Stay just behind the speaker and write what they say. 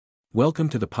Welcome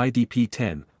to the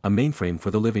PiDP-10, a mainframe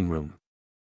for the living room.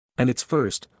 And its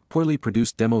first, poorly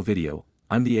produced demo video.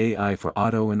 I'm the AI for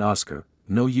Otto and Oscar,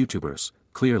 no YouTubers,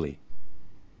 clearly.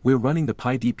 We're running the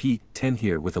PiDP-10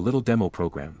 here with a little demo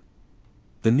program.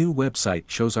 The new website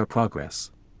shows our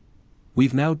progress.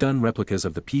 We've now done replicas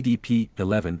of the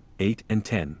PDP-11, 8 and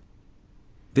 10.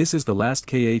 This is the last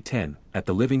KA-10, at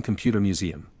the Living Computer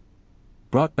Museum.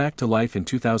 Brought back to life in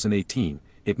 2018,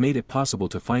 it made it possible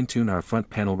to fine-tune our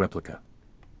front panel replica.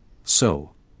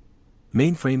 So,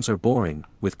 mainframes are boring,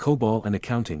 with COBOL and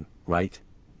accounting, right?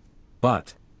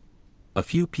 But a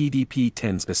few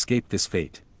PDP-10s escaped this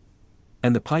fate.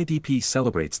 And the PiDP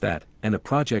celebrates that, and a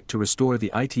project to restore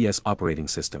the ITS operating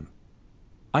system.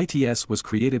 ITS was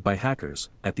created by hackers,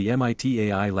 at the MIT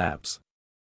AI labs.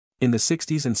 In the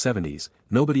 60s and 70s,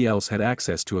 nobody else had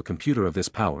access to a computer of this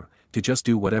power, to just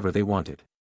do whatever they wanted.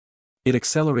 It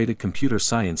accelerated computer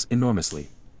science enormously.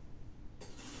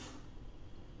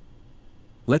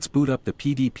 Let's boot up the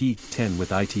PDP-10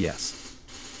 with ITS.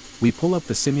 We pull up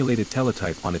the simulated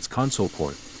teletype on its console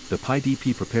port. The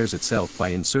PiDP prepares itself by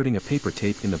inserting a paper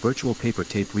tape in the virtual paper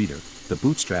tape reader. The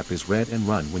bootstrap is read and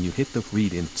run when you hit the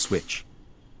read in switch.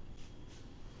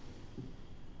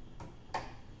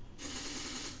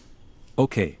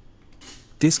 OK.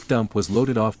 Disk dump was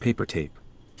loaded off paper tape.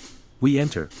 We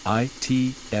enter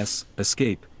ITS,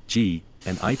 escape, G,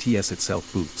 and ITS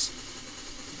itself boots.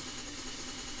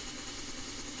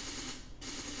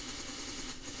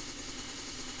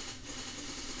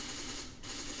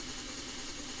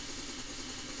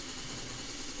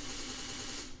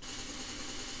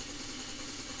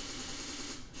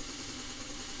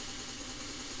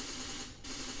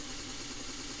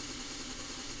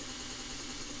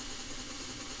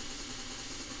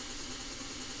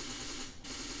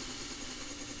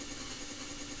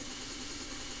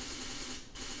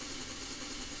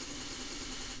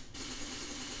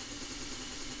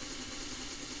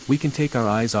 We can take our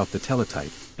eyes off the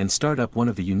teletype, and start up one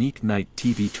of the unique night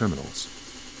TV terminals.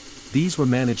 These were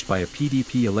managed by a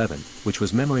PDP-11, which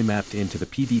was memory mapped into the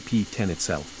PDP-10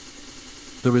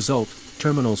 itself. The result,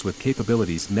 terminals with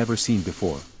capabilities never seen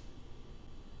before.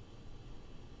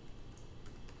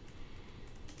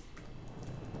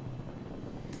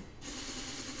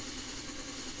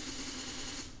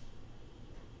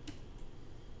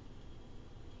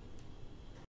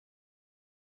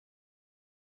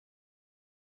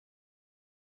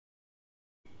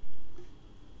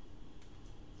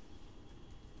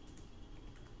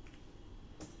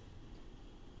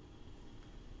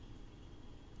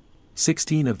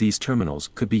 "16 of these terminals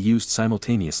could be used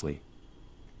simultaneously.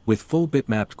 With full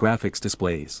bitmapped graphics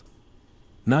displays.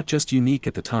 Not just unique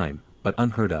at the time, but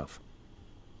unheard of.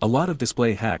 A lot of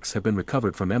display hacks have been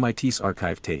recovered from MIT's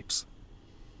archive tapes.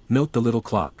 Note the little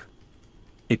clock.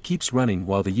 It keeps running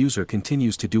while the user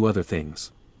continues to do other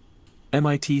things.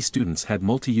 MIT students had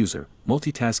multi-user,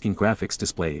 multitasking graphics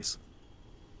displays.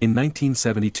 In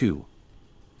 1972.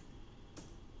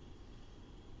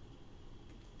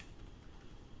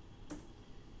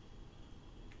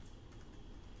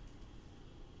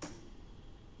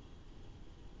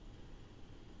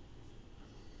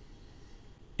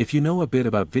 If you know a bit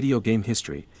about video game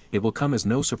history, it will come as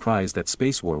no surprise that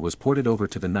Space War was ported over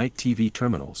to the night TV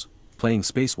terminals. Playing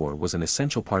Space War was an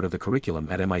essential part of the curriculum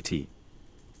at MIT.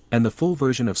 And the full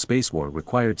version of Space War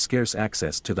required scarce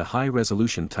access to the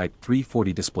high-resolution Type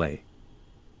 340 display.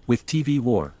 With TV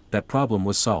War, that problem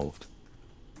was solved.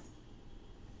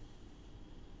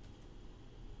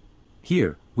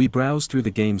 Here, we browse through the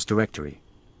game's directory.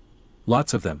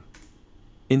 Lots of them.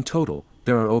 In total,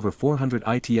 there are over 400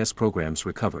 ITS programs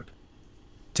recovered.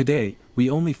 Today, we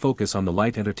only focus on the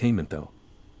light entertainment though.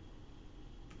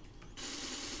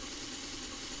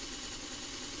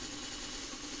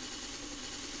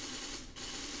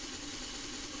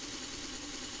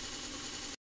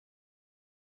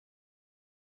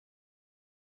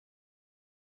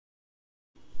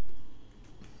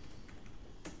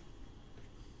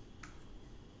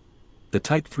 The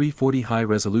Type 340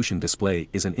 high-resolution display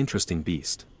is an interesting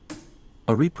beast.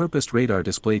 A repurposed radar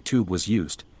display tube was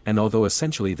used, and although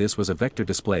essentially this was a vector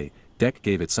display, DEC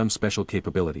gave it some special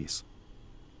capabilities.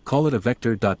 Call it a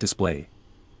vector.display.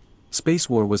 Space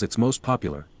War was its most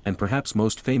popular, and perhaps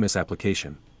most famous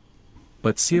application.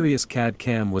 But serious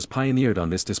CAD-CAM was pioneered on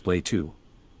this display too.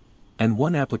 And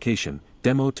one application,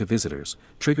 demo to visitors,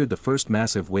 triggered the first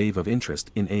massive wave of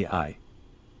interest in AI.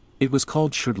 It was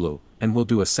called Shudlo, and we'll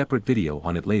do a separate video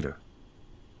on it later.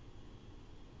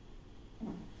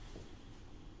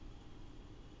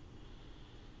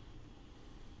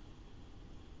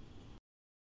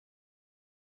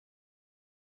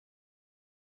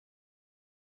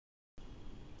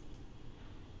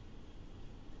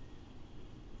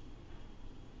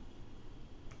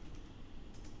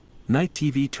 Night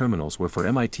TV terminals were for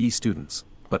MIT students,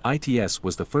 but ITS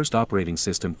was the first operating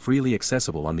system freely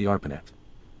accessible on the ARPANET,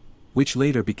 which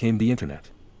later became the Internet.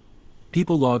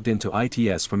 People logged into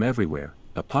ITS from everywhere.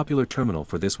 A popular terminal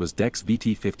for this was DEC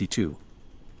PDP-10.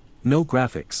 No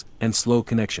graphics, and slow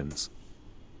connections.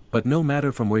 But no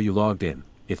matter from where you logged in,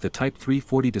 if the Type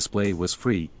 340 display was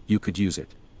free, you could use it.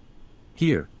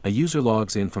 Here, a user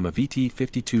logs in from a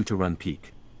VT52 to run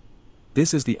Peek.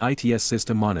 This is the ITS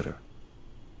system monitor.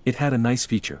 It had a nice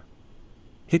feature.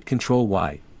 Hit Ctrl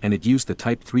Y, and it used the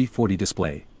Type 340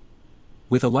 display.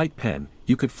 With a light pen,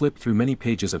 you could flip through many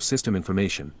pages of system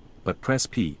information, but press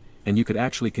P, and you could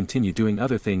actually continue doing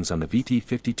other things on the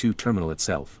VT52 terminal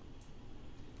itself.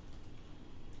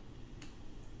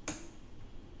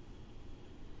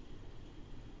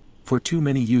 For too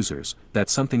many users, that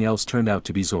something else turned out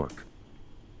to be Zork.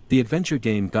 The adventure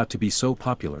game got to be so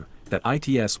popular, that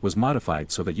ITS was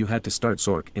modified so that you had to start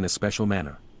Zork in a special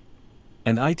manner.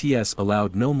 And ITS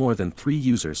allowed no more than 3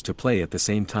 users to play at the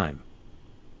same time.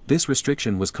 This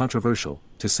restriction was controversial,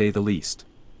 to say the least.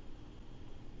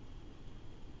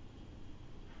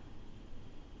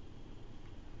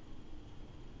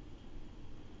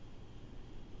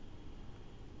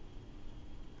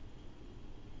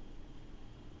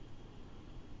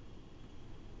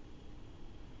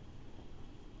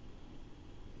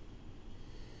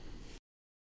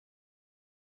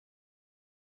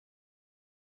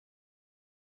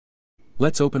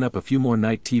 Let's open up a few more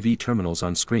Night TV terminals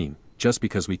on screen, just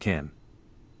because we can.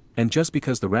 And just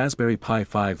because the Raspberry Pi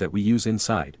 5 that we use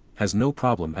inside, has no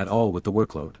problem at all with the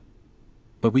workload.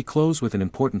 But we close with an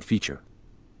important feature.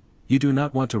 You do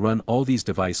not want to run all these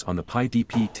devices on the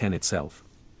PiDP-10 itself.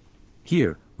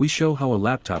 Here, we show how a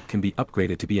laptop can be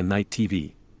upgraded to be a Night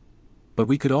TV. But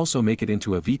we could also make it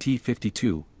into a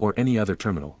VT52, or any other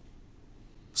terminal.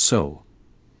 So,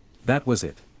 that was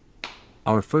it.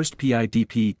 Our first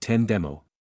PiDP-10 demo.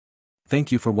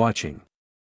 Thank you for watching.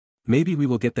 Maybe we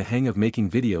will get the hang of making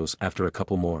videos after a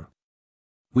couple more.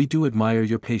 We do admire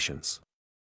your patience.